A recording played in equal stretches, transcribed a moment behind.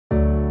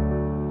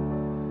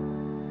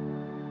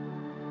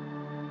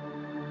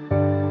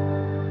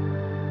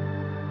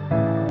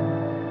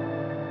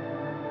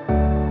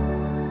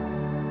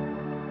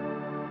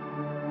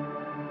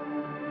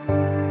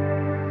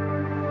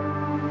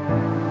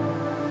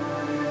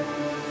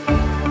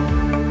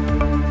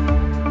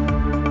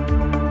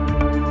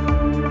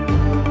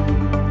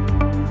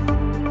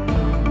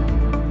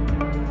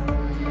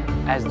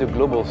the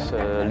global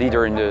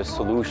leader in the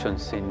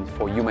solutions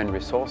for human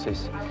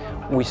resources,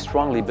 we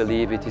strongly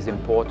believe it is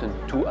important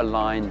to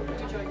align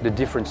the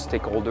different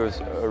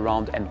stakeholders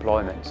around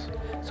employment.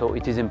 So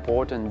it is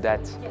important that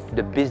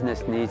the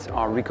business needs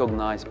are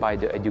recognized by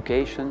the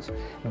educations,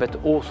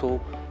 but also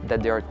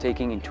that they are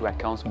taken into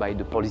account by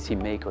the policy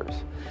makers.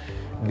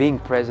 Being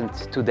present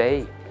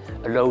today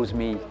allows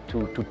me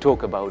to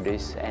talk about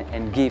this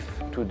and give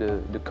to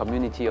the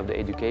community of the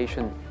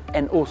education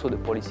and also the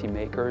policy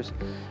makers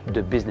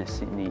the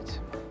business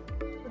needs.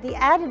 The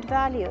added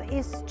value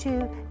is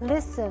to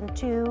listen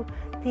to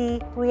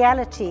the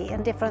reality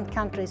in different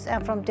countries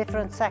and from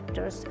different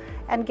sectors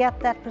and get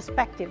that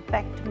perspective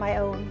back to my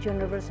own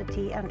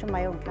university and to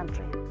my own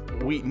country.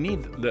 We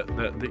need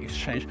the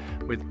exchange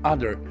with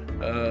other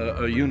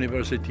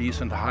universities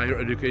and higher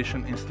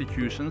education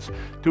institutions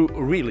to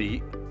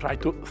really try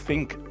to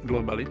think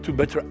globally, to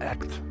better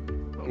act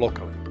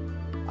locally.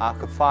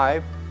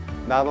 ARC5,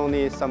 not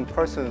only some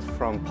persons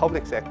from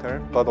public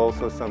sector, but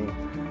also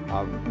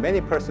many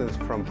persons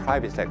from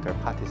private sector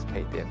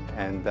participate in.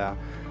 And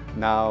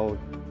now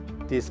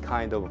this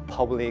kind of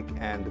public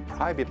and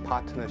private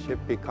partnership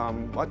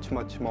become much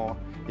more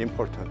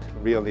important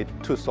really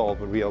to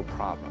solve real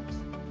problems.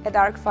 At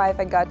ARC5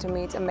 I got to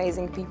meet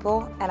amazing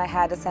people and I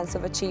had a sense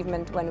of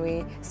achievement when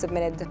we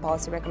submitted the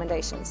policy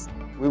recommendations.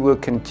 We will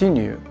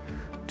continue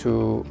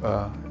to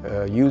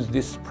use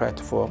this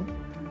platform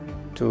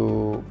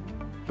to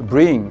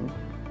bring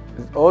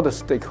all the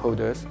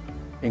stakeholders,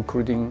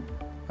 including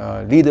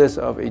leaders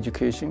of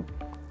education,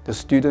 the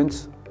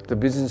students, the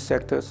business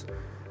sectors,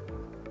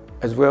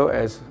 as well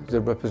as the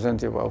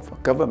representative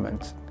of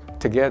governments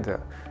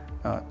together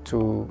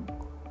to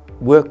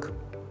work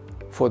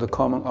for the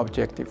common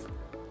objective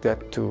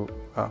that to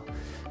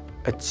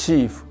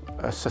achieve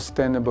a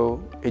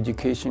sustainable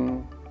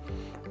education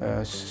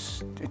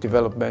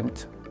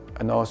development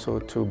and also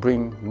to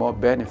bring more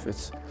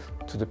benefits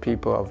to the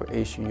people of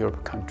Asian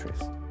Europe countries.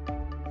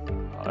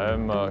 I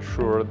am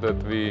sure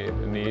that we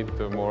need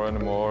more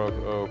and more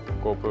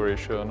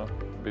cooperation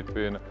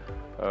between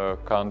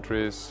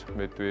countries,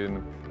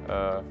 between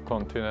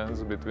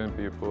continents, between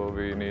people.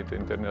 We need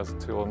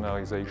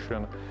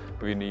internationalization,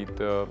 we need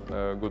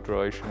good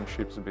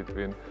relationships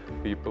between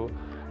people,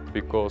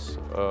 because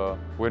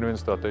win-win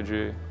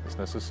strategy is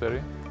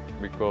necessary,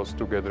 because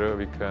together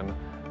we can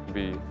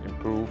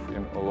improve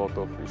in a lot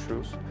of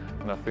issues.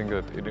 And I think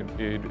that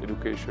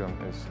education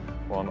is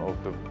one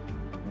of the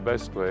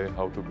best way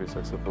how to be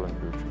successful in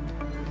the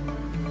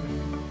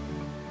future.